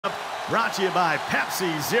brought to you by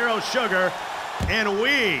Pepsi Zero Sugar, and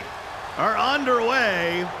we are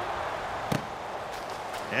underway.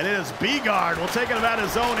 And it is Bguard. We'll take it about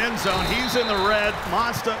his own end zone. He's in the red.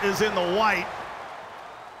 Monsta is in the white.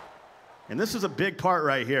 And this is a big part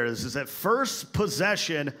right here. This is at first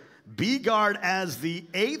possession, Bguard as the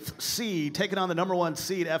 8th seed, taking on the #1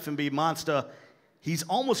 seed, FMB Monsta. He's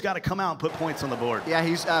almost got to come out and put points on the board. Yeah,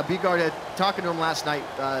 he's Bguard, talking to him last night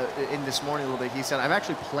in this morning a little bit, he said, I've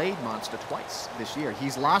actually played Monsta twice this year.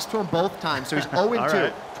 He's lost to him both times, so he's 0-2.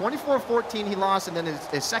 Right. 24-14 he lost, and then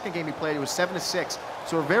his second game he played, it was 7-6.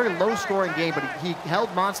 So a very low-scoring game, but he held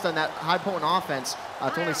Monsta in that high-potent offense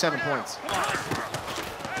to only 7 points.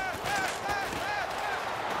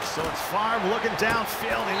 So it's Favre looking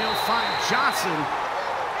downfield, and you'll find Johnson.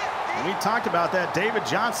 And we talked about that, David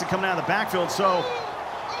Johnson coming out of the backfield. So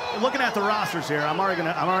looking at the rosters here, I'm already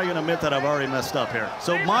gonna admit that I've already messed up here.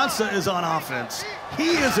 So Monsta is on offense.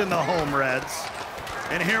 He is in the home reds.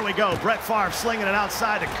 And here we go, Brett Favre slinging it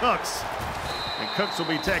outside to Cooks. And Cooks will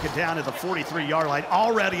be taken down at the 43-yard line,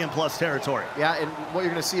 already in plus territory. Yeah, and what you're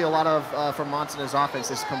going to see a lot of from Monsta's offense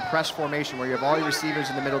is compressed formation, where you have all your receivers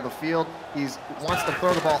in the middle of the field. He wants to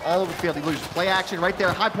throw the ball all over the field. He loses play action right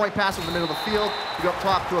there, high point pass in the middle of the field. You go up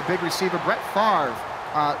top to a big receiver, Brett Favre.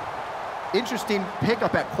 Interesting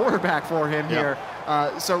pickup at quarterback for him here.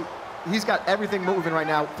 So he's got everything moving right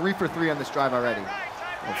now. 3 for 3 on this drive already.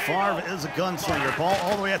 Well, Favre is a gunslinger. Ball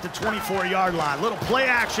all the way at the 24-yard line. Little play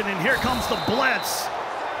action, and here comes the blitz.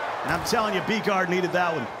 And I'm telling you, Bguard needed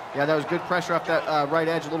that one. Yeah, that was good pressure off that right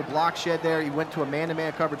edge, a little block shed there. He went to a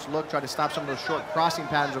man-to-man coverage look, tried to stop some of those short crossing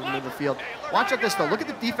patterns over the middle of the field. Watch out this, though. Look at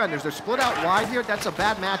the defenders. They're split out wide here. That's a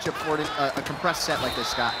bad matchup for a compressed set like this,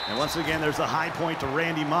 Scott. And once again, there's a high point to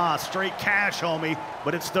Randy Moss. Straight cash, homie,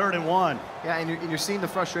 but it's 3rd and 1. Yeah, and you're seeing the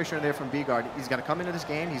frustration there from Bguard. He's got to come into this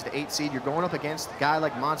game. He's the 8th seed. You're going up against a guy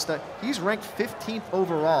like Monsta. He's ranked 15th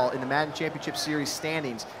overall in the Madden Championship Series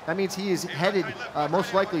standings. That means he is headed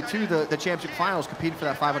most likely to the championship finals, competing for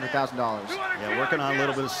that $500,000. Yeah, working on a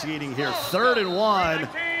little bit of seeding here. 3rd and 1,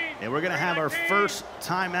 and we're going to have our first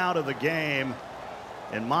timeout of the game.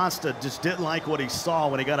 And Monsta just didn't like what he saw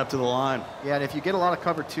when he got up to the line. Yeah, and if you get a lot of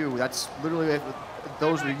cover two, that's literally,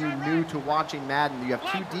 those of you new to watching Madden, you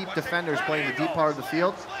have 2 deep defenders playing the deep part of the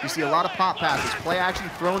field. You see a lot of pop passes, play action,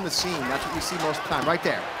 throwing the seam. That's what you see most of the time, right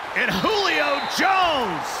there. And Julio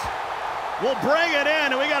Jones will bring it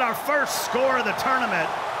in, and we got our first score of the tournament.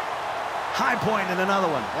 High point and another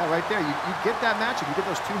one. Yeah, right there. You get that matchup. You get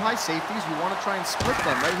those 2 high safeties. You want to try and split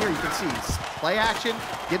them. Right here, you can see play action.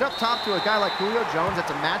 Get up top to a guy like Julio Jones. That's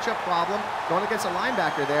a matchup problem. Going against a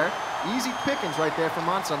linebacker there. Easy pickings right there for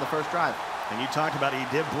Monsta on the first drive. And you talked about he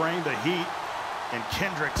did bring the heat, and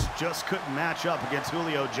Kendricks just couldn't match up against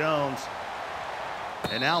Julio Jones.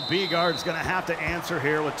 And now Bguard's going to have to answer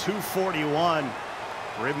here with 2:41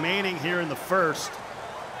 remaining here in the first.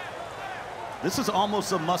 This is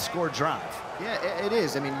almost a must-score drive. Yeah, it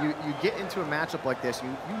is. I mean, you get into a matchup like this,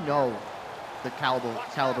 you know the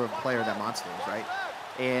caliber of player that Monsta is, right?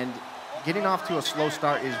 And getting off to a slow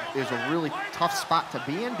start is a really tough spot to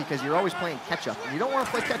be in, because you're always playing catch-up. And you don't want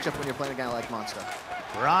to play catch-up when you're playing a guy like Monsta.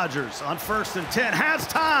 Rodgers on 1st and 10 has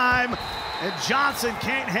time, and Johnson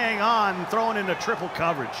can't hang on, throwing into triple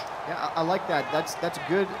coverage. Yeah, I like that. That's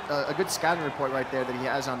good, a good scouting report right there that he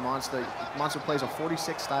has on Monsta. Monsta plays a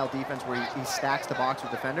 46 style defense where he stacks the box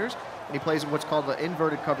with defenders, and he plays what's called the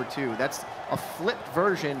inverted cover 2. That's a flipped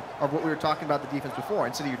version of what we were talking about the defense before.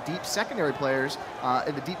 Instead of your deep secondary players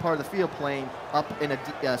in the deep part of the field playing up in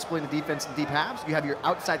splitting the defense in deep halves, you have your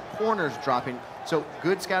outside corners dropping. So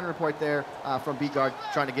good scouting report there from Bguard,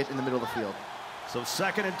 trying to get in the middle of the field. So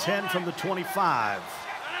 2nd and 10 from the 25.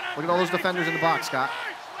 Look at all those defenders in the box, Scott.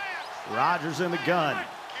 Rodgers in the gun.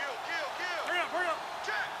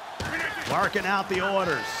 Barking out the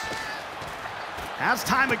orders. Has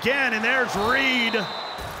time again, and there's Reed.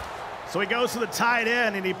 So he goes to the tight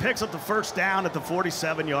end, and he picks up the first down at the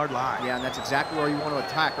 47-yard line. Yeah, and that's exactly where you want to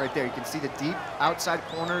attack right there. You can see the deep outside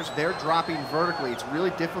corners. They're dropping vertically. It's really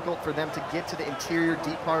difficult for them to get to the interior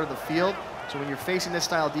deep part of the field. So when you're facing this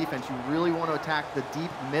style of defense, you really want to attack the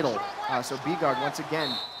deep middle. So Bguard, once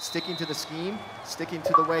again, sticking to the scheme, sticking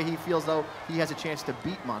to the way he feels though he has a chance to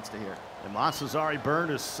beat Monsta here. And Monsta's already burned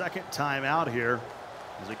his 2nd time out here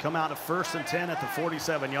as they come out to 1st and 10 at the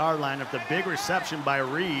 47-yard line after the big reception by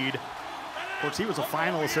Reed. Of course, he was a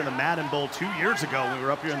finalist in the Madden Bowl 2 years ago when we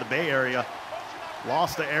were up here in the Bay Area.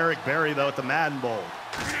 Lost to Eric Berry, though, at the Madden Bowl.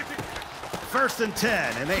 1st and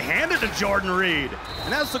 10, and they hand it to Jordan Reed.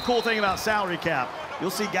 And that's the cool thing about salary cap.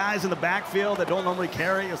 You'll see guys in the backfield that don't normally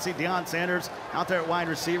carry. You'll see Deion Sanders out there at wide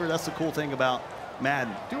receiver. That's the cool thing about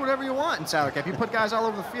Madden. Do whatever you want in salary cap. You put guys all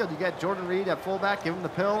over the field. You get Jordan Reed at fullback, give him the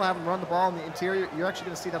pill, have him run the ball in the interior. You're actually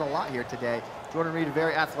going to see that a lot here today. Jordan Reed, a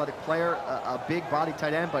very athletic player, a big body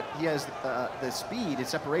tight end, but he has the speed and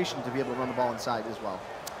separation to be able to run the ball inside as well.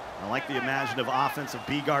 I like the imaginative offense of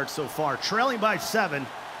Bguard so far. Trailing by 7.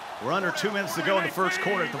 We're under 2 minutes to go in the first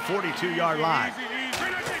quarter at the 42-yard line.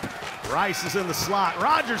 Rice is in the slot.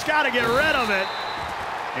 Rogers got to get rid of it.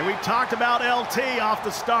 And we talked about LT off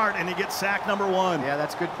the start, and he gets sack number 1. Yeah,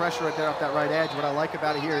 that's good pressure right there off that right edge. What I like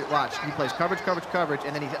about it here, watch, he plays coverage, coverage, coverage,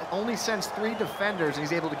 and then he only sends 3 defenders, and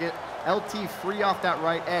he's able to get LT free off that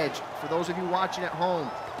right edge. For those of you watching at home,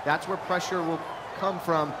 that's where pressure will come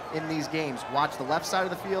from in these games. Watch the left side of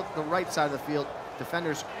the field, the right side of the field.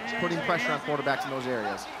 Defenders putting pressure on quarterbacks in those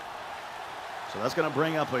areas. So that's going to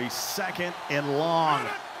bring up a 2nd and long.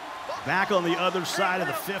 Back on the other side of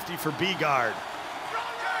the 50 for Bguard.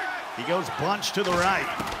 He goes bunch to the right.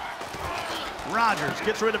 Rogers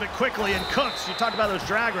gets rid of it quickly, and Cooks, you talked about those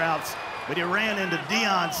drag routes, but he ran into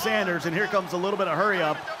Deion Sanders, and here comes a little bit of hurry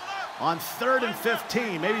up on 3rd and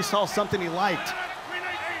 15. Maybe he saw something he liked.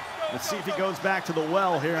 Let's see if he goes back to the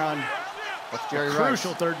well here on a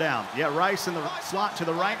crucial 3rd down. Yeah, Rice in the slot to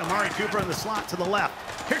the right, Amari Cooper in the slot to the left.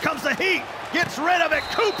 Here comes the heat, gets rid of it,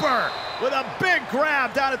 Cooper with a big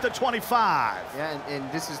grab down at the 25. Yeah, and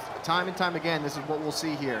this is time and time again, this is what we'll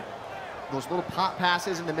see here. Those little pop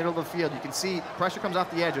passes in the middle of the field. You can see pressure comes off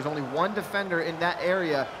the edge. There's only 1 defender in that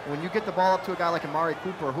area. When you get the ball up to a guy like Amari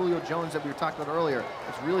Cooper or Julio Jones that we were talking about earlier,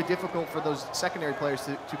 it's really difficult for those secondary players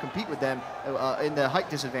to compete with them in the height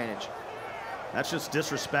disadvantage. That's just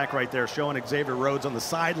disrespect right there, showing Xavier Rhodes on the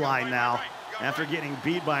sideline now after getting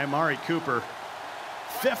beat by Amari Cooper.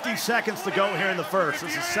 50 seconds to go here in the first.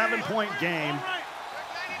 This is a 7-point game.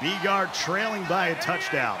 Bguard trailing by a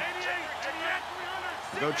touchdown.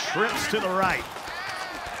 Go trips to the right.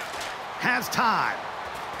 Has time.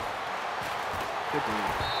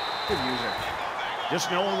 Good user.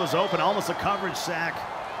 Just no one was open, almost a coverage sack,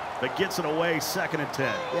 but gets it away, 2nd and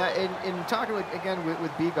 10. Yeah, in talking again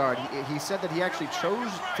with Bguard, he said that he actually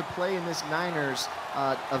chose to play in this Niners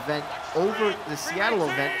event over the Seattle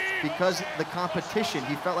event because the competition.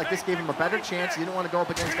 He felt like this gave him a better chance. He didn't want to go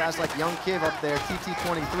up against guys like Young Kiv up there,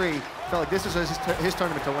 TT23. Felt like this was his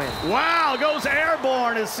tournament to win. Wow, goes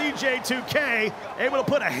airborne as CJ2K able to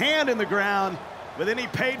put a hand in the ground, but then he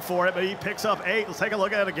paid for it, but he picks up 8. Let's take a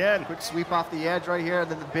look at it again. Quick sweep off the edge right here,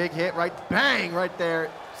 and then the big hit right, bang, right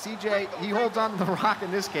there. CJ, he holds on to the rock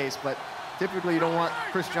in this case, but typically you don't want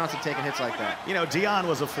Chris Johnson taking hits like that. You know, Deion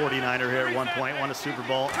was a 49er here at one point, won a Super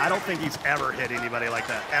Bowl. I don't think he's ever hit anybody like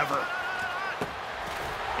that, ever.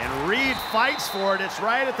 And Reed fights for it. It's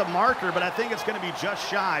right at the marker, but I think it's going to be just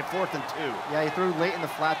shy, 4th and 2. Yeah, he threw late in the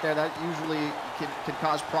flat there. That usually can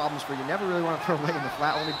cause problems for you. Never really want to throw late in the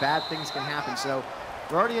flat. Only bad things can happen. So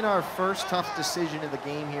we're already in our first tough decision of the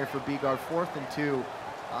game here for Bguard, 4th and 2.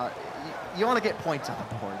 You want to get points on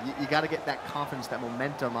the board. You got to get that confidence, that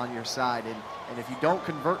momentum on your side. And if you don't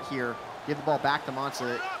convert here, give the ball back to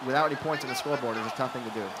Monsta without any points on the scoreboard is a tough thing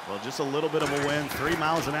to do. Well, just a little bit of a win, 3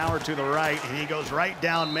 miles an hour to the right, and he goes right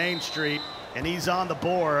down Main Street, and he's on the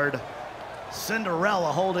board.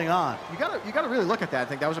 Cinderella holding on. You gotta really look at that. I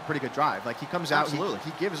think that was a pretty good drive. Like, he comes out,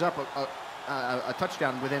 he gives up a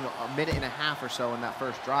touchdown within a minute and a half or so in that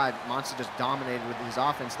first drive. Monsta just dominated with his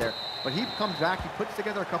offense there. But he comes back, he puts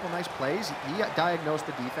together a couple nice plays. He diagnosed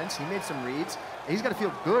the defense, he made some reads. And he's got to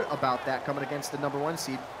feel good about that coming against the #1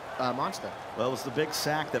 seed, Monsta. Well, it was the big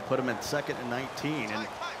sack that put him in 2nd and 19, and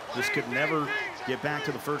just could never get back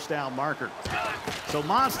to the 1st down marker. So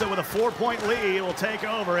Monsta with a 4-point lead will take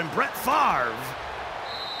over, and Brett Favre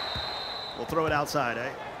will throw it outside, eh?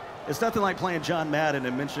 It's nothing like playing John Madden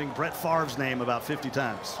and mentioning Brett Favre's name about 50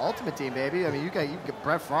 times. Ultimate team, baby. I mean, you got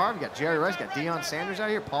Brett Favre, you got Jerry Rice, you got Deion Sanders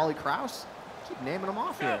out here, Paulie Krause. Keep naming them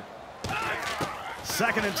off here.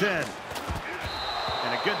 2nd and 10.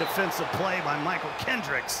 And a good defensive play by Michael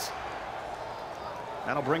Kendricks.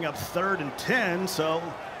 That'll bring up 3rd and 10, so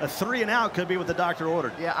a 3 and out could be what the doctor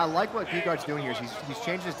ordered. Yeah, I like what Bguard's doing here. He's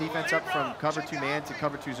changed his defense up from cover 2 man to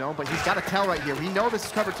cover 2 zone, but he's got to tell right here. We know this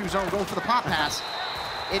is cover 2 zone, going for the pop pass.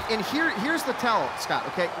 And here's the tell, Scott,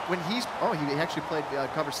 okay? When he actually played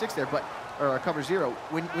cover 6 there, or cover 0.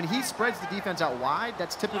 When he spreads the defense out wide,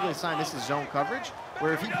 that's typically a sign this is zone coverage,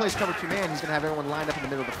 where if he plays cover 2 man, he's going to have everyone lined up in the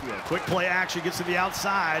middle of the field. Quick play action, gets to the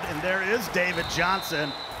outside, and there is David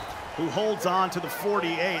Johnson, who holds on to the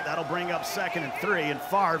 48. That'll bring up 2nd and 3, and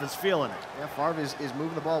Favre is feeling it. Yeah, Favre is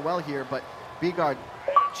moving the ball well here, but Bguard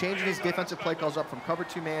changing his defensive play calls up from cover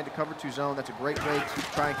 2 man to cover 2 zone. That's a great way to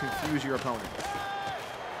try and confuse your opponent.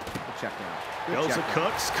 Good check down. Goes to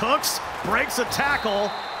Cooks. Cooks breaks a tackle.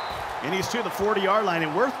 And he's to the 40-yard line.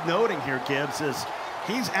 And worth noting here, Gibbs, is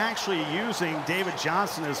he's actually using David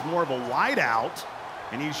Johnson as more of a wideout.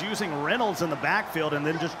 And he's using Reynolds in the backfield and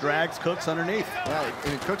then just drags Cooks underneath. Yeah, I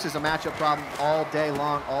mean, Cooks is a matchup problem all day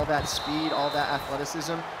long. All that speed, all that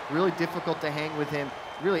athleticism. Really difficult to hang with him.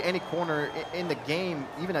 Really, any corner in the game,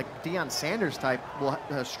 even a Deion Sanders type, will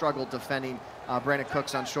struggle defending Brandon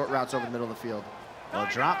Cooks on short routes over the middle of the field. A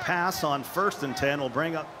drop pass on 1st and 10 will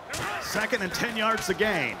bring up 2nd and 10 yards to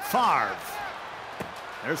gain. Favre.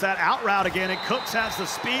 There's that out route again, and Cooks has the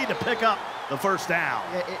speed to pick up the 1st down.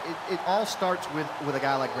 Yeah, it all starts with a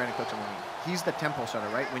guy like Brandon Cooks. He's the tempo setter,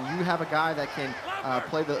 right? When you have a guy that can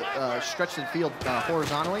play the stretch the field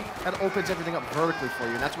horizontally, that opens everything up vertically for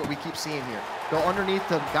you, and that's what we keep seeing here. Go underneath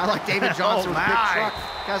the guy like David Johnson with a big truck,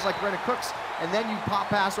 guys like Brandon Cooks, and then you pop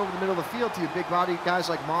pass over the middle of the field to your big body guys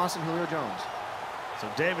like Moss and Julio Jones. So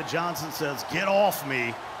David Johnson says, get off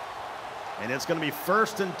me, and it's going to be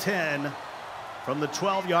 1st and 10 from the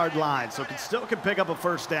 12-yard line, so still can pick up a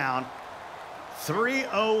 1st down.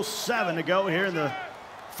 3:07 to go here in the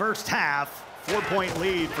 1st half. 4-point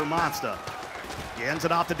lead for Monsta. He ends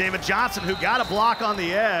it off to David Johnson, who got a block on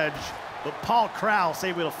the edge, but Paul Krause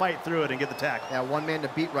able to fight through it and get the tackle. Yeah, one man to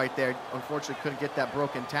beat right there. Unfortunately, couldn't get that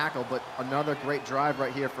broken tackle, but another great drive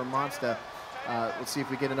right here from Monsta. Let's see if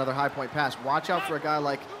we get another high-point pass. Watch out for a guy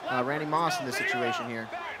like Randy Moss in this situation here.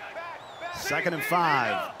 2nd and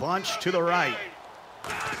 5. Bunch to the right.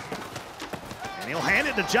 And he'll hand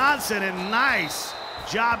it to Johnson, and nice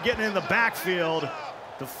job getting in the backfield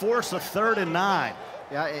to force a 3rd and 9.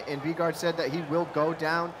 Yeah, and Bguard said that he will go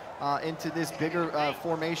down into this bigger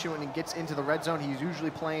formation when he gets into the red zone. He's usually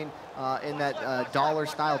playing in that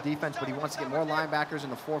dollar-style defense, but he wants to get more linebackers in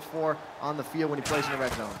the 4-4 on the field when he plays in the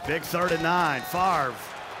red zone. Big 3rd and 9. Favre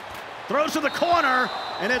throws to the corner,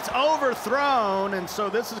 and it's overthrown, and so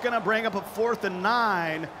this is going to bring up a 4th and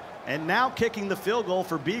 9. And now kicking the field goal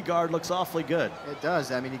for Bguard looks awfully good. It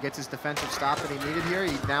does. I mean, he gets his defensive stop that he needed here.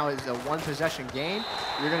 He now is a 1-possession game.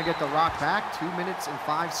 You're going to get the rock back. 2 minutes and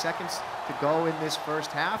 5 seconds to go in this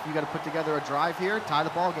 1st half. You got to put together a drive here, tie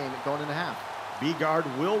the ball game going into half. Bguard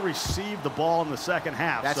will receive the ball in the 2nd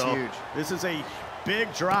half. That's huge. This is a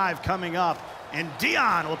big drive coming up, and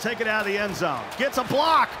Dion will take it out of the end zone. Gets a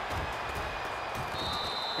block.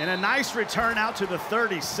 And a nice return out to the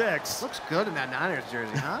 36. Looks good in that Niners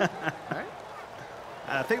jersey, huh? Right?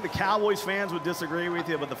 I think the Cowboys fans would disagree with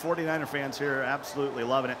you, but the 49er fans here are absolutely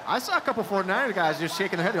loving it. I saw a couple 49er guys just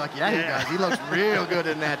shaking their head. They're like, yeah, he does. He looks real good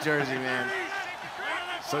in that jersey, man.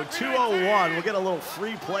 So 2:01, we'll get a little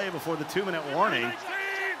free play before the 2-minute warning.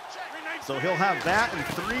 So he'll have that and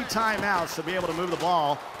 3 timeouts to be able to move the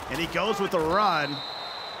ball, and he goes with the run.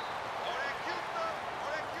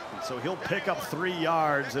 So he'll pick up 3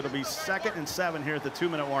 yards. It'll be 2nd and 7 here at the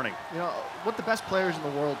 2-minute warning. You know, what the best players in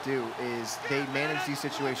the world do is they manage these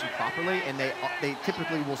situations properly, and they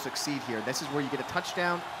typically will succeed here. This is where you get a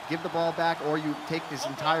touchdown, give the ball back, or you take this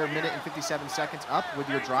entire minute and 57 seconds up with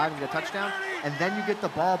your drive and get a touchdown, and then you get the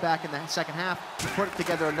ball back in the 2nd half, you put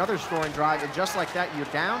together another scoring drive, and just like that, you're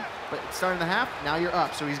down, but starting the half, now you're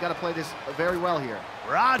up. So he's got to play this very well here.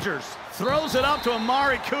 Rodgers throws it up to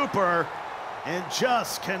Amari Cooper, and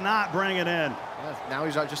just cannot bring it in. Yeah, now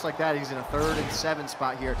he's out just like that. He's in a 3rd and 7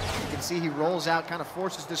 spot here. You can see he rolls out, kind of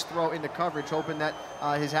forces this throw into coverage, hoping that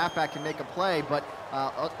his halfback can make a play, but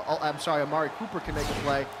I'm sorry, Amari Cooper can make a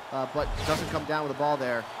play, but doesn't come down with the ball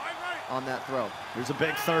there on that throw. Here's a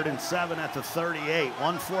big 3rd and 7 at the 38.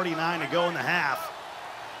 1:49 to go in the half.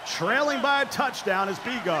 Trailing by a touchdown is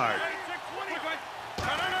Bguard.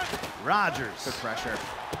 Rodgers. Good pressure.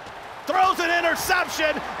 Throws an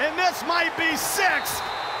interception, and this might be 6.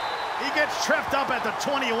 He gets tripped up at the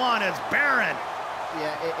 21 as Barron.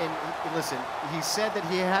 Yeah, and listen, he said that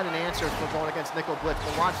he had an answer for going against nickel blitz,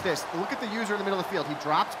 but watch this. Look at the user in the middle of the field. He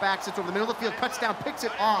drops back, sits over the middle of the field, cuts down, picks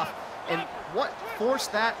it off. And what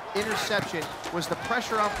forced that interception was the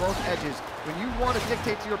pressure off both edges. When you want to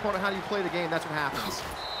dictate to your opponent how you play the game, that's what happens.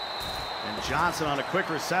 And Johnson on a quick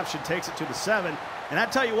reception takes it to the 7. And I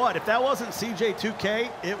tell you what, if that wasn't CJ2K,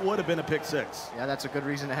 it would have been a pick 6. Yeah, that's a good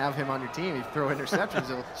reason to have him on your team. You throw interceptions,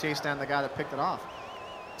 he'll chase down the guy that picked it off.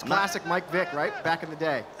 It's classic Mike Vick, right? Back in the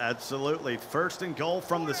day. Absolutely. 1st and goal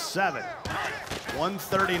from the 7.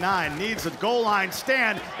 139 needs a goal line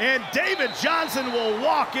stand, and David Johnson will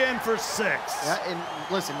walk in for 6. Yeah, and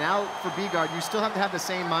listen, now for Bguard, you still have to have the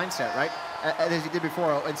same mindset, right? As you did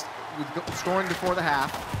before. It's scoring before the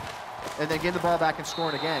half, and then getting the ball back and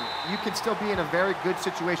scoring again. You can still be in a very good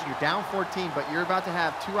situation. You're down 14, but you're about to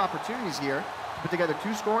have 2 opportunities here to put together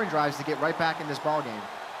 2 scoring drives to get right back in this ball game.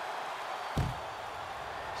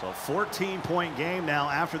 So 14-point game now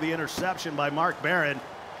after the interception by Mark Barron.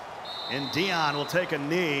 And Dion will take a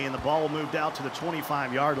knee, and the ball will move out to the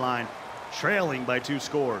 25-yard line, trailing by 2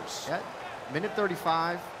 scores. Yeah, minute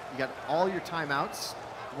 35. You got all your timeouts.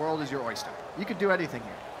 The world is your oyster. You can do anything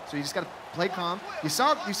here. So you just got to play calm. You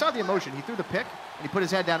saw the emotion. He threw the pick, and he put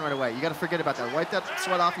his head down right away. You got to forget about that. Wipe that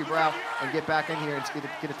sweat off your brow and get back in here and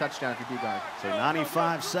get a touchdown if you're Bguard. So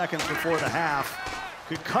 95 seconds before the half.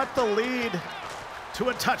 Could cut the lead to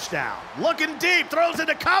a touchdown. Looking deep, throws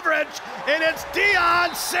into coverage, and it's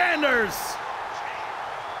Deion Sanders.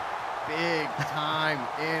 Big time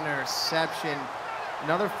interception.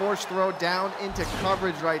 Another forced throw down into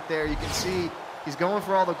coverage right there. You can see he's going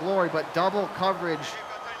for all the glory, but double coverage,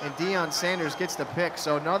 and Deion Sanders gets the pick.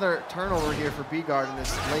 So another turnover here for Bguard in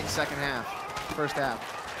this late first half.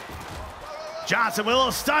 Johnson with a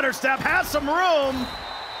little stutter step, has some room.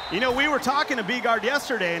 You know, we were talking to Bguard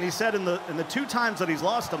yesterday, and he said in the 2 times that he's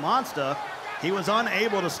lost to Monsta, he was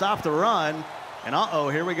unable to stop the run. And uh-oh,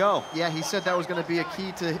 here we go. Yeah, he said that was going to be a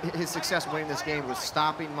key to his success winning this game, was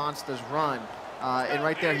stopping Monsta's run. And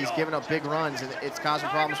right there, he's giving up big runs, and it's causing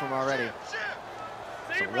problems for him already.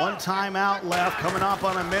 So 1 timeout left, coming up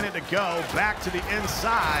on a minute to go. Back to the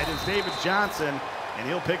inside is David Johnson, and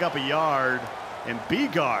he'll pick up a yard, and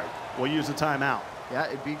Bguard will use the timeout.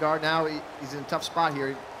 Yeah, Bguard now, he's in a tough spot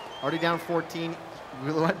here. Already down 14.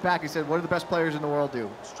 We went back, he said, what do the best players in the world do?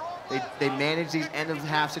 They manage these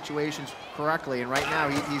end-of-half situations correctly, and right now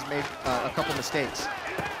he's made a couple mistakes.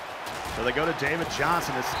 So they go to David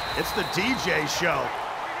Johnson. It's the DJ show.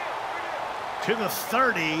 To the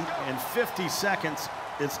 30, and 50 seconds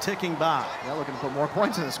is ticking by. Yeah, looking to put more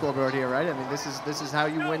points on the scoreboard here, right? I mean, this is how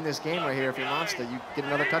you win this game right here if you're Monsta. You get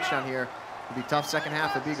another touchdown here. It'll be tough second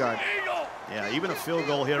half for Bguard. Yeah, even a field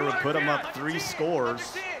goal here would put him up 3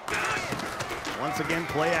 scores. Once again,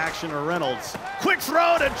 play action to Reynolds. Quick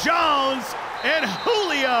throw to Jones, and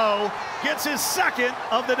Julio gets his 2nd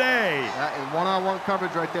of the day. Yeah, and one-on-one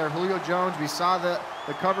coverage right there. Julio Jones, we saw the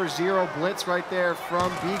cover 0 blitz right there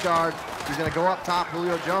from Bguard. He's going to go up top,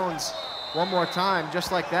 Julio Jones, one more time,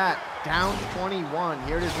 just like that. Down 21.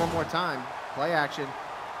 Here it is one more time. Play action.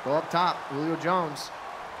 Go up top, Julio Jones.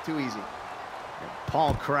 Too easy.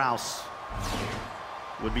 Paul Krause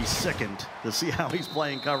would be sickened to see how he's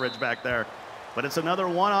playing coverage back there. But it's another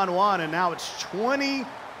one-on-one, and now it's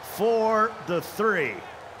 24-3.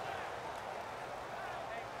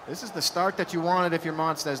 This is the start that you wanted if you're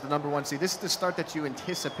Monsta as the #1 seed. This is the start that you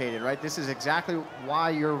anticipated, right? This is exactly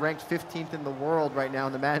why you're ranked 15th in the world right now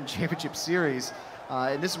in the Madden Championship Series.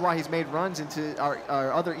 And this is why he's made runs into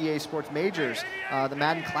our other EA Sports majors, the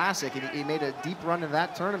Madden Classic, and he made a deep run in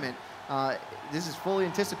that tournament. This is fully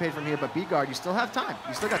anticipated from here, but Bguard, you still have time.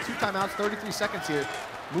 You still got 2 timeouts, 33 seconds here.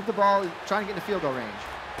 Move the ball, try and get into field goal range.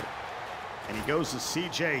 And he goes to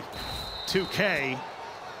CJ2K,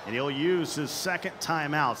 and he'll use his 2nd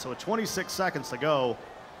timeout. So with 26 seconds to go,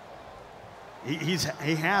 he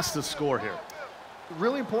has to score here.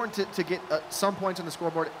 Really important to get some points on the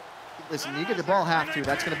scoreboard. Listen, you get the ball half to,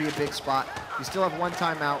 that's going to be a big spot. You still have 1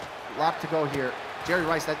 timeout, a lot to go here. Jerry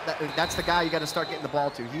Rice, that's the guy you got to start getting the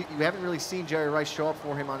ball to. You haven't really seen Jerry Rice show up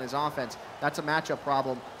for him on his offense. That's a matchup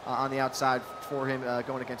problem on the outside for him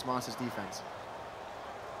going against Monsta's defense.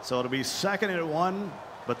 So it'll be 2nd and 1,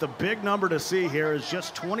 but the big number to see here is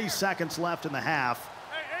just 20 seconds left in the half.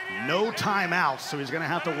 No timeouts, so he's going to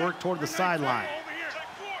have to work toward the sideline.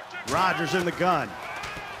 Rodgers in the gun.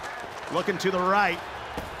 Looking to the right.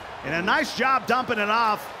 And a nice job dumping it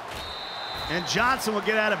off. And Johnson will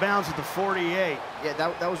get out of bounds at the 48. Yeah,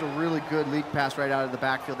 that was a really good leak pass right out of the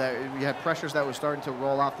backfield. We had pressures that were starting to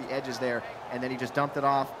roll off the edges there, and then he just dumped it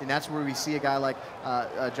off. And that's where we see a guy like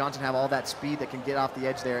Johnson have all that speed that can get off the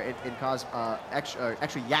edge there and cause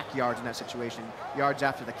extra yak yards in that situation, yards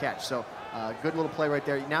after the catch. So good little play right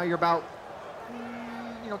there. Now you're about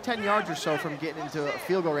 10 yards or so from getting into a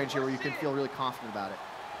field goal range here where you can feel really confident about it.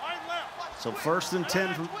 So 1st and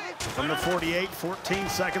 10 from the 48, 14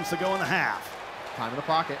 seconds to go in the half. Time in the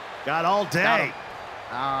pocket. Got all day.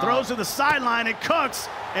 Throws to the sideline, it cooks,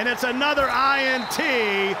 and it's another INT,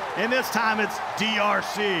 and this time it's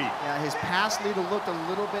DRC. Yeah, his pass lead looked a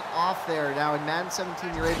little bit off there. Now in Madden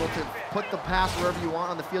 17, you're able to put the pass wherever you want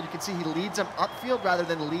on the field. You can see he leads him upfield rather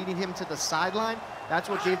than leading him to the sideline. That's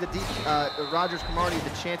what gave the Rogers Cromartie the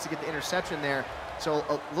chance to get the interception there. So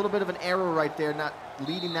a little bit of an error right there, not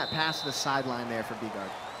leading that pass to the sideline there for Bguard.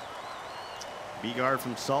 Bguard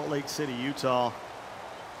from Salt Lake City, Utah.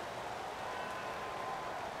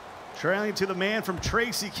 Trailing to the man from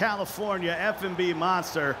Tracy, California, FMB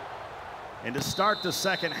Monster. And to start the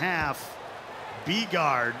 2nd half,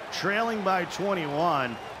 Bguard trailing by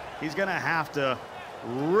 21. He's going to have to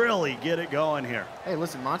really get it going here. Hey,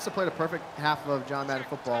 listen, Monsta played a perfect half of John Madden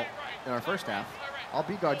football in our first half. All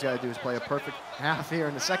Bguard's got to do is play a perfect half here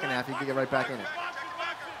in the second half. He can get right back in it.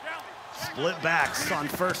 Split backs on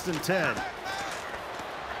 1st and 10.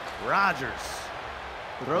 Rogers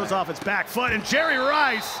throws off its back foot, and Jerry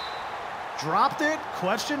Rice dropped it,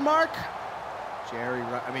 question mark? Jerry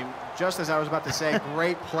Rice, I mean, just as I was about to say,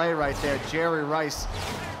 great play right there. Jerry Rice,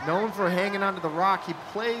 known for hanging onto the rock. He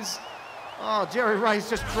plays, oh, Jerry Rice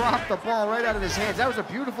just dropped the ball right out of his hands. That was a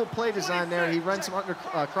beautiful play design there. He ran some under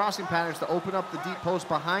crossing patterns to open up the deep post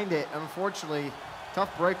behind it. Unfortunately,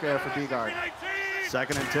 tough break there for Bguard.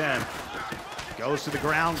 2nd and 10. Goes to the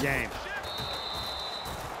ground game.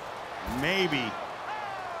 Maybe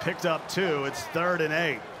picked up 2. It's 3rd and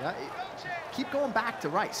 8. Yeah, keep going back to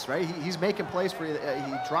Rice, right? He's making plays for you.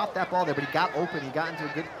 He dropped that ball there, but he got open. He got into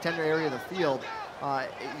a good tender area of the field.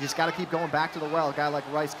 You just got to keep going back to the well. A guy like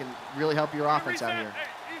Rice can really help your offense out here.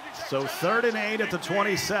 So 3rd and 8 at the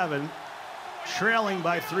 27, trailing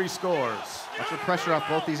by 3 scores. Watch the pressure off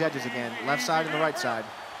both these edges again, left side and the right side.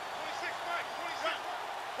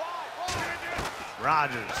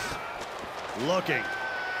 Rogers looking.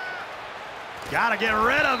 Got to get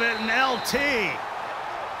rid of it in LT.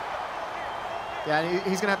 Yeah,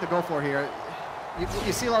 he's going to have to go for it here.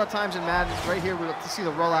 You see a lot of times in Madden, right here, we'll see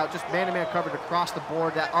the rollout, just man-to-man coverage across the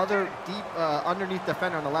board. That other deep underneath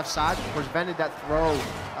defender on the left side prevented that throw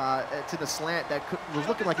to the slant that was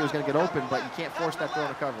looking like it was going to get open, but you can't force that throw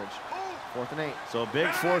into coverage. 4th and 8. So a big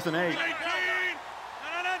 4th and 8.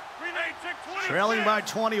 Trailing by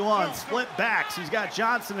 21, split backs. He's got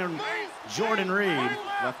Johnson and Jordan Reed.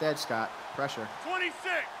 Left edge, Scott. Pressure. 26.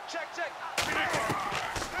 Check.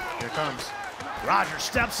 Here it comes. Rogers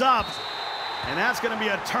steps up, and that's going to be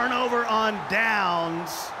a turnover on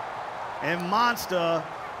downs. And Monsta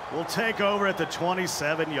will take over at the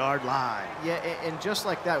 27-yard line. Yeah, and just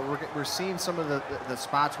like that, we're seeing some of the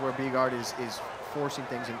spots where Bguard is forcing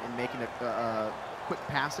things and making quick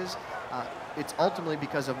passes. It's ultimately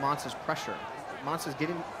because of Monsta's pressure. Monsta's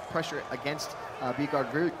getting pressure against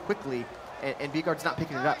Bguard very quickly, and Bguard's not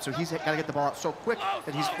picking it up. So he's got to get the ball out so quick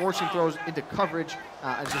that he's forcing throws into coverage,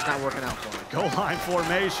 and it's just not working out for him. Goal line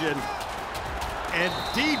formation, and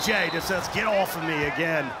DJ just says, "Get off of me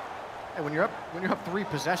again." And when you're up 3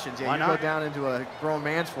 possessions, yeah, Why you not? go down into a grown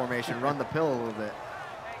man's formation, run the pill a little bit.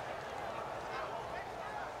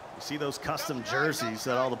 You see those custom jerseys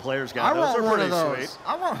that all the players got? I want Those are one pretty of those. sweet.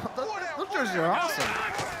 I want those jerseys are awesome.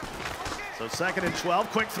 So 2nd and 12,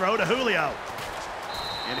 quick throw to Julio.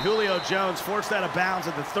 And Julio Jones forced that out of bounds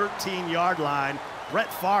at the 13-yard line.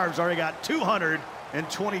 Brett Favre's already got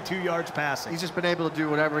 222 yards passing. He's just been able to do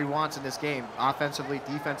whatever he wants in this game, offensively,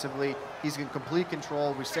 defensively. He's in complete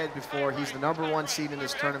control. We said before, he's the #1 seed in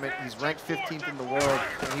this tournament. He's ranked 15th in the world,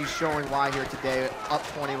 and he's showing why here today, up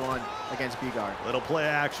 21 against Bguard. Little play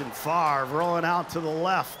action. Favre rolling out to the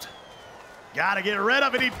left. Got to get rid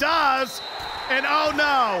of it. He does. And oh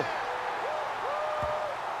no.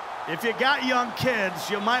 If you got young kids,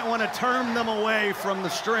 you might want to turn them away from the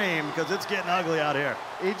stream because it's getting ugly out here.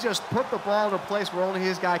 He just put the ball in a place where only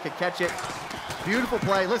his guy could catch it. Beautiful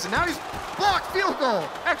play. Listen, now he's blocked, field goal,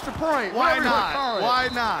 extra point. Why whatever you wanna not? call it. Why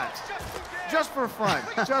not? Just for fun.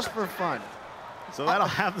 Just for fun. So that'll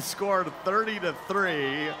have the score to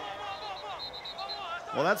 30-3.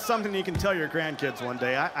 Well, that's something you can tell your grandkids one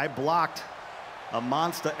day. I blocked a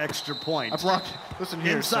Monsta extra point. I blocked, listen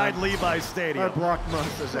here, inside son. Levi's Stadium. I blocked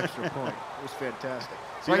Monsta's extra point. It was fantastic.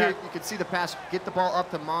 See Right that? here, you can see the pass, get the ball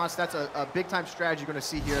up to Monsta. That's a big-time strategy you're going to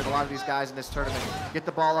see here in a lot of these guys in this tournament. Get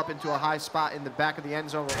the ball up into a high spot in the back of the end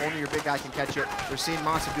zone where only your big guy can catch it. We're seeing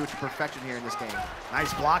Monsta do it to perfection here in this game.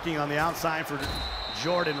 Nice blocking on the outside for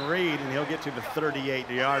Jordan Reed, and he'll get to the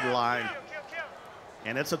 38-yard line.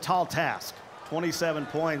 And it's a tall task. 27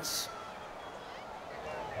 points.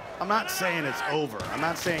 I'm not saying it's over. I'm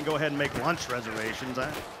not saying go ahead and make lunch reservations.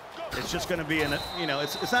 It's just going to be,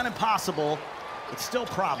 it's not impossible. It's still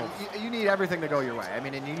probable. You need everything to go your way. I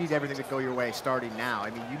mean, and you need everything to go your way starting now.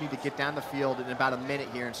 I mean, you need to get down the field in about a minute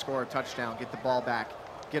here and score a touchdown, get the ball back,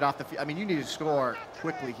 get off the field. I mean, you need to score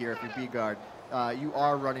quickly here if you're Bguard. You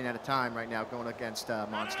are running out of time right now going against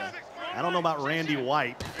Monsta. I don't know about Randy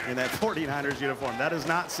White in that 49ers uniform. That does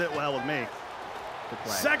not sit well with me. Good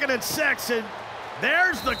play. 2nd and 6, and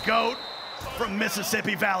there's the GOAT from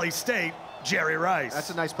Mississippi Valley State, Jerry Rice. That's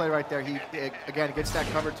a nice play right there. He, again, gets that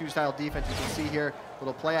cover 2 style defense. You can see here,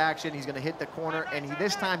 little play action. He's going to hit the corner, and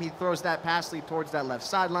this time he throws that pass lead towards that left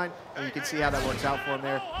sideline, and you can see how that works out for him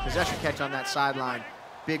there. Possession catch on that sideline.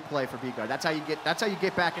 Big play for Bguard. That's how you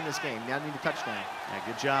get back in this game. Now you need a touchdown. Yeah,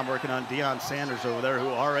 good job working on Deion Sanders over there, who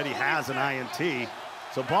already has an INT.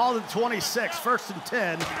 So ball to 26, 1st and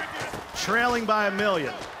 10, trailing by a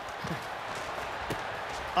million.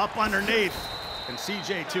 Up underneath, and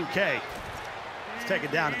CJ2K is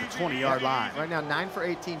taken down at the 20-yard line. Right now, 9 for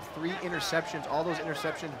 18, 3 interceptions. All those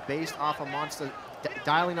interceptions based off of Monsta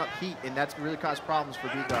dialing up heat, and that's really caused problems for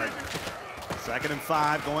Bguard. 2nd and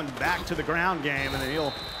 5, going back to the ground game, and then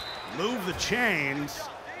he'll move the chains.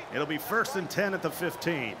 It'll be 1st and 10 at the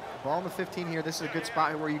 15. Ball in the 15 here. This is a good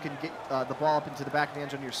spot where you can get the ball up into the back of the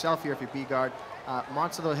end zone yourself here if you're Bguard.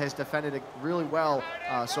 Monsta, though, has defended it really well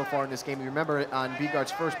so far in this game. You remember on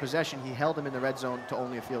Bguard's first possession, he held him in the red zone to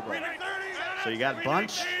only a field goal. So you got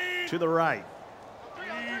bunch to the right.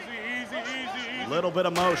 Little bit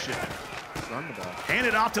of motion. Run the ball. Hand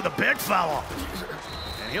it off to the big fella.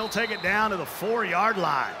 And he'll take it down to the 4-yard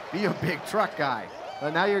line. Be a big truck guy.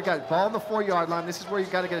 But now you've got ball on the 4-yard line. This is where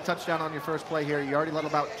you've got to get a touchdown on your first play here. You already let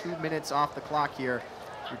about 2 minutes off the clock here.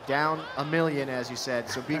 You're down a million, as you said.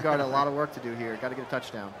 So Bguard a lot of work to do here. Got to get a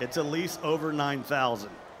touchdown. It's at least over 9,000.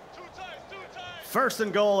 1st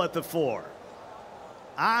and goal at the 4.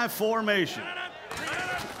 I formation.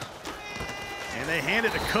 And they hand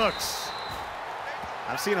it to Cooks.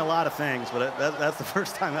 I've seen a lot of things, but that's the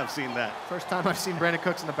first time I've seen that. First time I've seen Brandon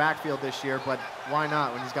Cooks in the backfield this year, but why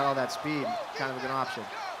not when he's got all that speed? Kind of a good option.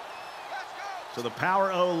 So the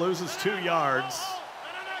power O loses 2 yards.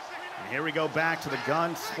 And here we go back to the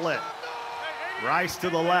gun split. Rice to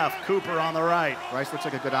the left, Cooper on the right. Rice looks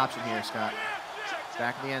like a good option here, Scott.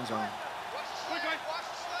 Back in the end zone.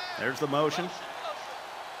 There's the motion.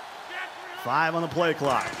 5 on the play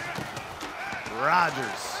clock.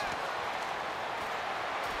 Rodgers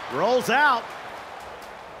rolls out.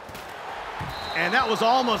 And that was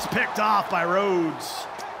almost picked off by Rhodes.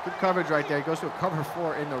 Good coverage right there. He goes to a cover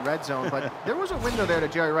 4 in the red zone, but there was a window there to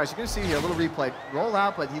Jerry Rice. You're going to see here a little replay. Roll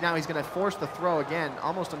out, but now he's going to force the throw again.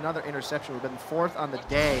 Almost another interception. We've been 4th on the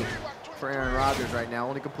day for Aaron Rodgers right now.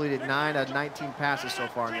 Only completed 9 out of 19 passes so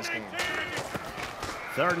far in this game.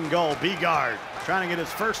 3rd and goal. Bguard trying to get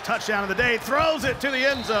his first touchdown of the day. Throws it to the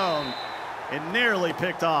end zone. It nearly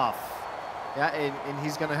picked off. Yeah, and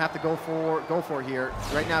he's going to have to go for it here.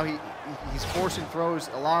 Right now, he's forcing throws.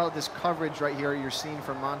 A lot of this coverage right here you're seeing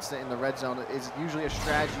from Monsta in the red zone is usually a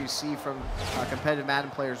strategy you see from competitive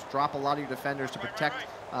Madden players. Drop a lot of your defenders to protect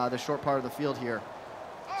the short part of the field here.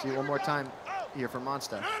 See one more time here from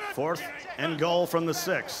Monsta. 4th and goal from the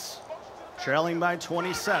 6. Trailing by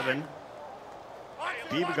 27.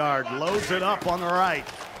 Bguard loads it up on the right.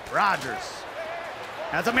 Rodgers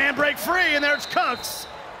has a man break free, and there's Cooks.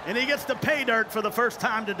 And he gets the pay dirt for the first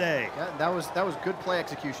time today. Yeah, that was good play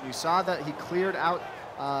execution. You saw that he cleared out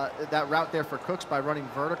that route there for Cooks by running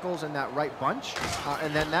verticals in that right bunch.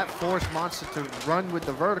 And then that forced Monsta to run with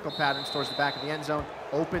the vertical patterns towards the back of the end zone,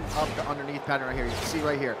 open up the underneath pattern right here. You can see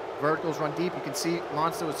right here, verticals run deep. You can see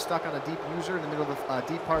Monsta was stuck on a deep user in the middle of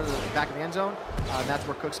the deep part of the back of the end zone. And that's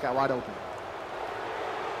where Cooks got wide open.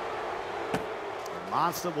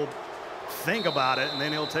 Monsta will think about it, and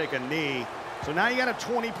then he'll take a knee. So now you got a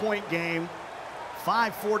 20-point game,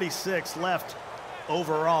 5:46 left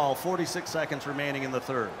overall, 46 seconds remaining in the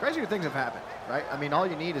 3rd. Crazier things have happened, right? I mean, all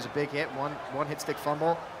you need is a big hit, one hit stick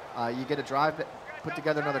fumble. You get a drive, put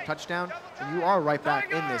together another touchdown, and you are right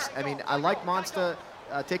back in this. I mean, I like Monsta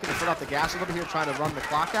taking the foot off the gas a little bit here, trying to run the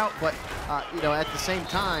clock out, but you know, at the same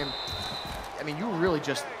time, I mean, you really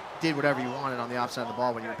just did whatever you wanted on the offside of the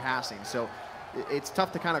ball when you were passing. So it's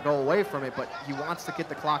tough to kind of go away from it, but he wants to get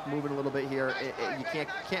the clock moving a little bit here. You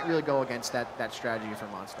can't really go against that strategy for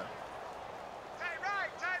Monsta.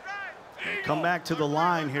 Come back to the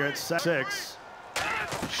line here at 6.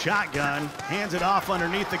 Shotgun, hands it off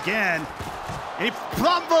underneath again. And he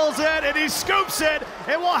fumbles it, and he scoops it,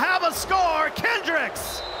 and we'll have a score.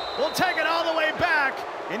 Kendricks will take it all the way back.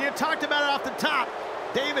 And you talked about it off the top.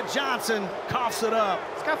 David Johnson coughs it up.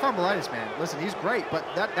 He's got fumbleitis, man. Listen, he's great, but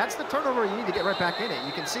that's the turnover you need to get right back in it.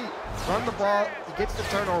 You can see, run the ball, he gets the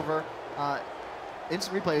turnover.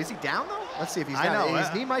 Instant replay. Is he down, though? Let's see if he's down. I know.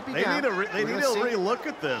 His knee might be down. They need to re-look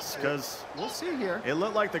at this, because we'll see here. It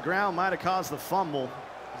looked like the ground might have caused the fumble.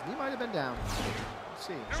 His knee might have been down. Let's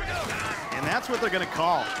see. And that's what they're going to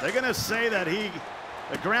call. They're going to say that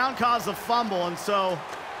the ground caused the fumble, and so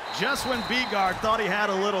just when Bguard thought he had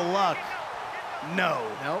a little luck, no.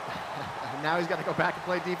 Nope. Now he's got to go back and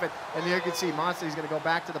play defense. And there you can see Monsta, he's going to go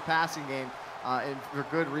back to the passing game, and for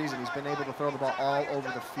good reason. He's been able to throw the ball all over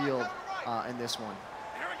the field in this one.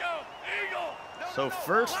 So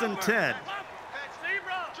 1st and 10.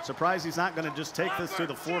 Surprised he's not going to just take this to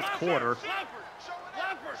the 4th quarter.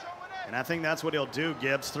 And I think that's what he'll do,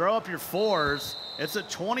 Gibbs. Throw up your 4s. It's a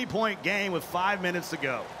 20-point game with 5 minutes to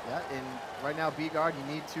go. Yeah, and right now, Bguard,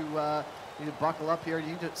 you You need to buckle up here. You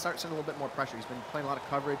need to start sending a little bit more pressure. He's been playing a lot of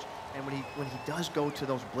coverage, and when he does go to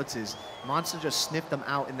those blitzes, Monsta just sniffed them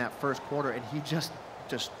out in that first quarter, and he just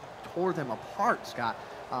tore them apart, Scott.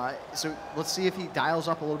 So let's see if he dials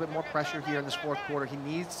up a little bit more pressure here in this fourth quarter. He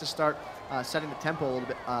needs to start setting the tempo a little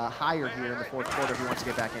bit higher here in the fourth quarter if he wants to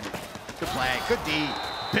get back in it. Good play, good D.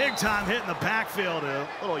 Big time hit in the backfield, a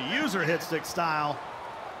little user hit stick style.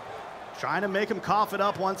 Trying to make him cough it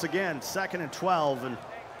up once again, 2nd and 12. And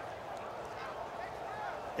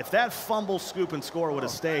if that fumble, scoop, and score would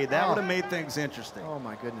have stayed, that would have made things interesting. Oh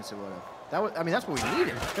my goodness, it would have. I mean, that's what we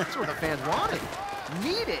needed. That's what the fans wanted.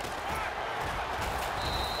 Needed.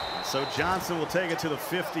 So Johnson will take it to the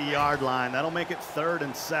 50-yard line. That'll make it 3rd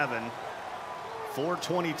and 7.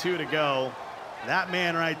 4:22 to go. That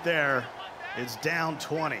man right there is down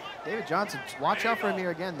 20. David Johnson, watch out for him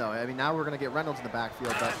here again, though. I mean, now we're going to get Reynolds in the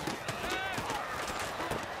backfield, but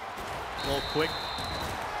a little quick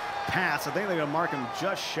pass. I think they're going to mark him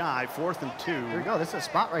just shy. 4th and 2. Here we go. This is a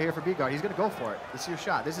spot right here for Bguard. He's going to go for it. This is your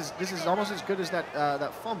shot. This is almost as good as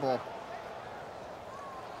that fumble.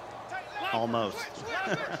 Almost.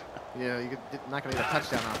 Yeah, you're not going to get a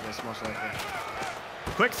touchdown off this, most likely.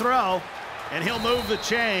 Quick throw, and he'll move the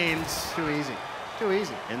chains. Too easy. Too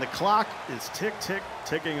easy. And the clock is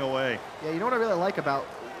ticking away. Yeah, you know what I really like about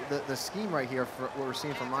the scheme right here for what we're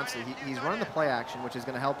seeing from Monsta? He's running the play action, which is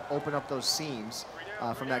going to help open up those seams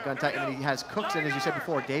from that gun tight. And he has Cooks in, as you said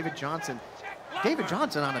before, David Johnson. David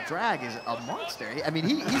Johnson on a drag is a monster. I mean,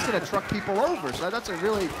 he's going to truck people over. So that's a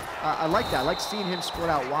really, I like that. I like seeing him split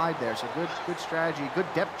out wide there. So good strategy, good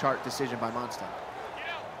depth chart decision by Monsta.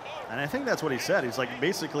 And I think that's what he said. He's like,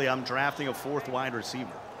 basically, I'm drafting a 4th wide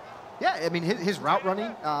receiver. Yeah, I mean, his route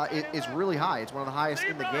running is really high. It's one of the highest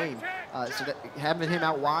in the game. So that having him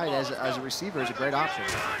out wide as a receiver is a great option.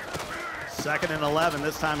 2nd and 11.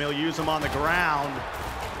 This time he'll use him on the ground.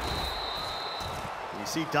 You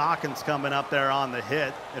see Dawkins coming up there on the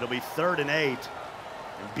hit. It'll be 3rd and 8. And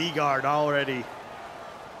Bguard already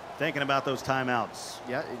thinking about those timeouts.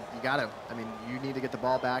 Yeah, you got to. I mean, you need to get the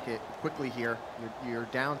ball back quickly here. You're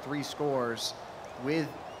down 3 scores with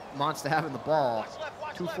Monsta having the ball.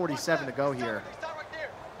 2:47 to go here.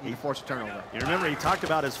 Need to force a turnover. You remember he talked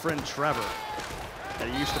about his friend Trevor that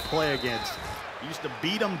he used to play against. He used to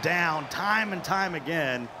beat him down time and time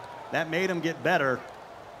again. That made him get better.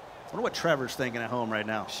 I wonder what Trevor's thinking at home right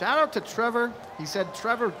now. Shout out to Trevor. He said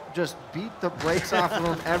Trevor just beat the brakes off of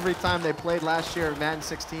him every time they played last year at Madden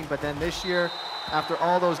 16. But then this year, after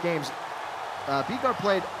all those games, Bguard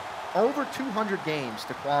played over 200 games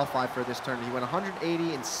to qualify for this tournament. He went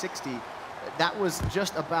 180 and 60. That was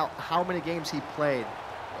just about how many games he played.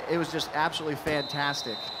 It was just absolutely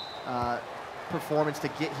fantastic performance to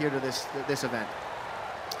get here to this event.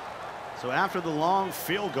 So after the long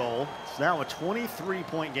field goal, it's now a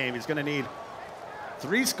 23-point game. He's going to need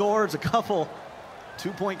 3 scores, a couple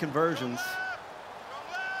 2-point conversions.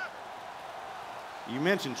 You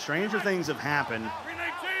mentioned stranger things have happened,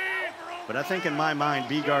 but I think in my mind,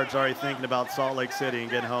 Bguard's already thinking about Salt Lake City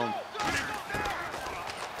and getting home.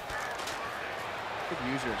 Good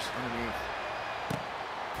users underneath.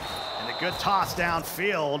 And a good toss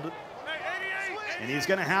downfield. And he's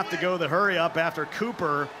going to have to go the hurry up after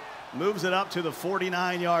Cooper moves it up to the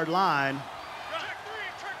 49-yard line.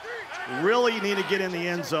 Really need to get in the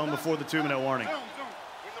end zone before the 2-minute warning.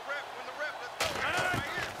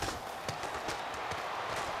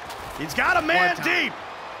 He's got a man deep.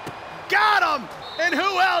 Got him! And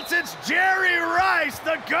who else? It's Jerry Rice,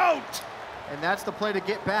 the GOAT. And that's the play to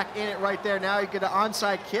get back in it right there. Now you get an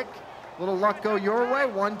onside kick. Little luck go your way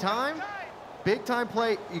one time. Big time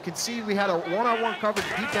play. You can see we had a one-on-one coverage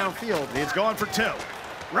deep downfield. He's going for 2.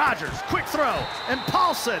 Rogers, quick throw, and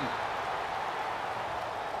Paulson.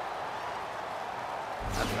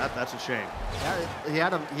 That's a shame.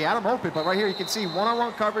 Yeah, he had him open, but right here you can see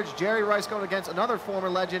one-on-one coverage. Jerry Rice going against another former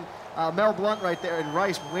legend, Mel Blount right there, and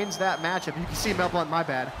Rice wins that matchup. You can see Mel Blount, my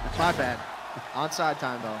bad. Onside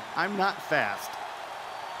time, though. I'm not fast.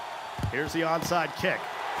 Here's the onside kick.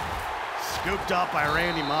 Scooped up by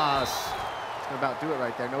Randy Moss. He's going to about do it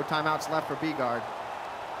right there. No timeouts left for Bguard.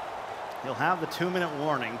 He'll have the 2-minute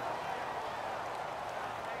warning.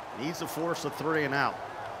 Needs to force a 3 and out.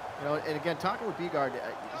 You know, and again, talking with Bguard,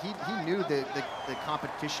 he knew the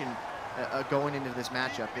competition going into this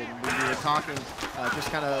matchup. And when we were talking,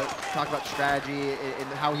 just kind of talk about strategy and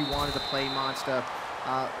how he wanted to play Monsta.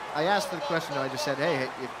 I asked the question, I just said, hey,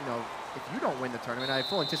 if you don't win the tournament, I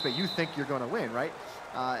fully anticipate you think you're going to win, right?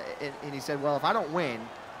 And he said, well, if I don't win,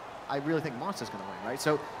 I really think Monsta's going to win, right?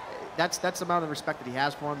 So that's the amount of respect that he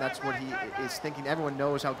has for him. That's what he is thinking. Everyone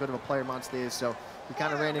knows how good of a player Monsta is. So he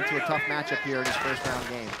kind of ran into a tough matchup here in his first round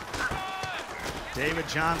game. David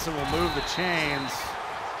Johnson will move the chains,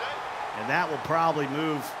 and that will probably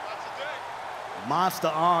move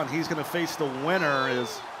Monsta on. He's going to face the winner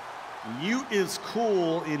is You Is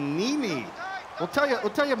Cool in Nini. We'll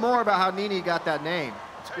tell you more about how Nini got that name.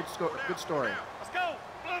 It's a good story.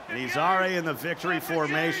 And he's already in the victory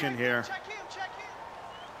formation here.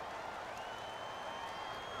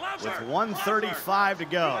 With 1:35 to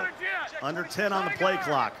go. Under 10 on the play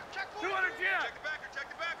clock.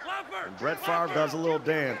 And Brett Favre does a little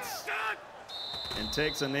dance and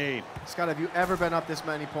takes a knee. Scott, have you ever been up this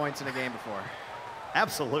many points in a game before?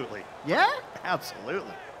 Absolutely. Yeah?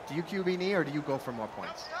 Absolutely. Do you QB knee or do you go for more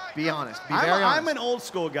points? Be honest. Be very honest. I'm an old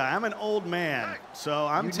school guy. I'm an old man. So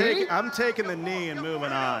I'm taking the knee and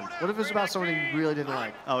moving on. What if it's about someone you really didn't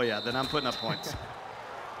like? Oh, yeah. Then I'm putting up points.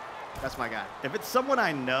 That's my guy. If it's someone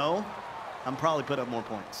I know, I'm probably putting up more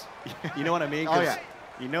points. You know what I mean? Oh, yeah.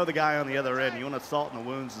 You know the guy on the other end. You want to salt in the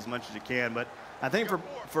wounds as much as you can. But I think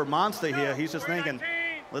for Monsta here, he's just thinking,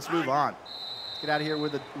 let's move on. Let's get out of here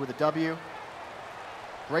with a W.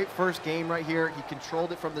 Great first game right here. He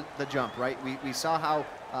controlled it from the jump, right? We saw how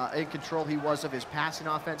in control he was of his passing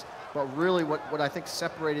offense, but really what I think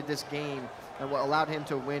separated this game and what allowed him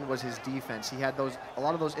to win was his defense. He had a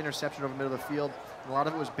lot of those interceptions over the middle of the field. A lot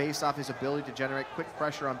of it was based off his ability to generate quick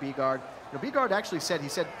pressure on Bguard. Bguard actually said,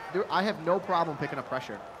 I have no problem picking up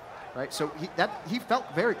pressure, right? So he felt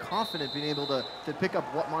very confident being able to pick up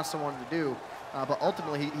what Monsta wanted to do, but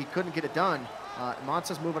ultimately he couldn't get it done.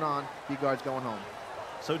 Monsta's moving on, Bguard's going home.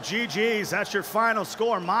 So GG's, that's your final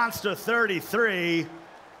score. Monsta 33,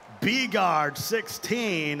 Bguard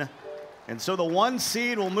 16. And so the 1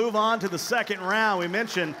 seed will move on to the second round. We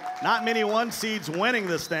mentioned not many 1 seeds winning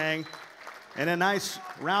this thing. And a nice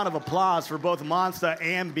round of applause for both Monsta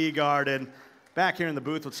and Bguard. And back here in the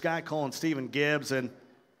booth with Scott Cole and Stephen Gibbs. And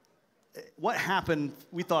what happened,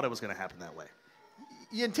 we thought it was going to happen that way.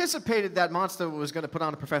 You anticipated that Monsta was going to put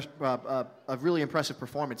on a really impressive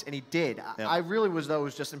performance, and he did. Yep. I really was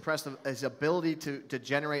just impressed with his ability to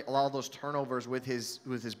generate a lot of those turnovers with his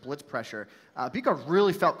blitz pressure. Bguard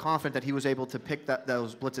really felt confident that he was able to pick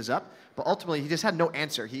those blitzes up, but ultimately he just had no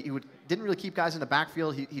answer. He didn't really keep guys in the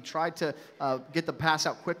backfield. He tried to get the pass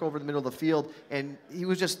out quick over the middle of the field, and he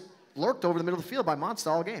was just lurked over the middle of the field by Monsta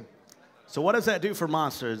all game. So what does that do for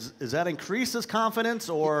Monsta? Is that increase his confidence,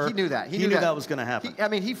 or he knew that? He knew that was going to happen.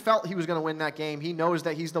 He felt he was going to win that game. He knows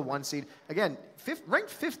that he's the 1 seed. Again, ranked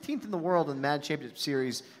 15th in the world in the Madden Championship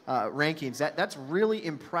Series rankings. That's really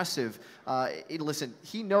impressive. Listen,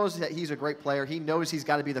 he knows that he's a great player. He knows he's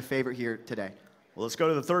got to be the favorite here today. Well, let's go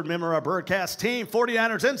to the third member of our broadcast team,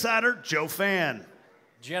 49ers insider Joe Fan.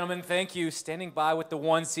 Gentlemen, thank you. Standing by with the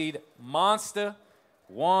 1 seed, Monsta,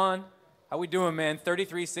 Juan. How we doing, man?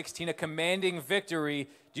 33-16, a commanding victory.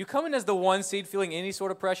 Do you come in as the 1 seed feeling any sort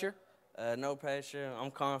of pressure? No pressure.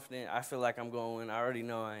 I'm confident. I feel like I'm going to win. I already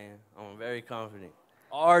know I am. I'm very confident.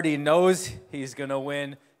 Already knows he's going to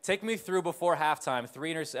win. Take me through before halftime.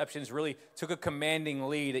 3 interceptions, really took a commanding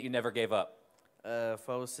lead that you never gave up.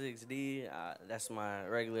 4-6 D. That's my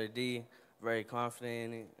regular D. Very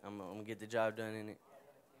confident in it. I'm going to get the job done in it.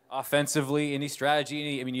 Offensively, any strategy?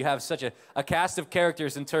 You have such a cast of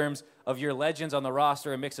characters in terms of your legends on the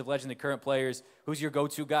roster, a mix of legends and current players. Who's your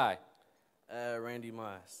go-to guy? Randy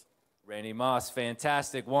Moss. Randy Moss,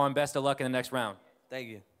 fantastic. Juan, best of luck in the next round. Thank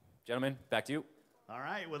you. Gentlemen, back to you. All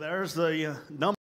right, well, there's the number.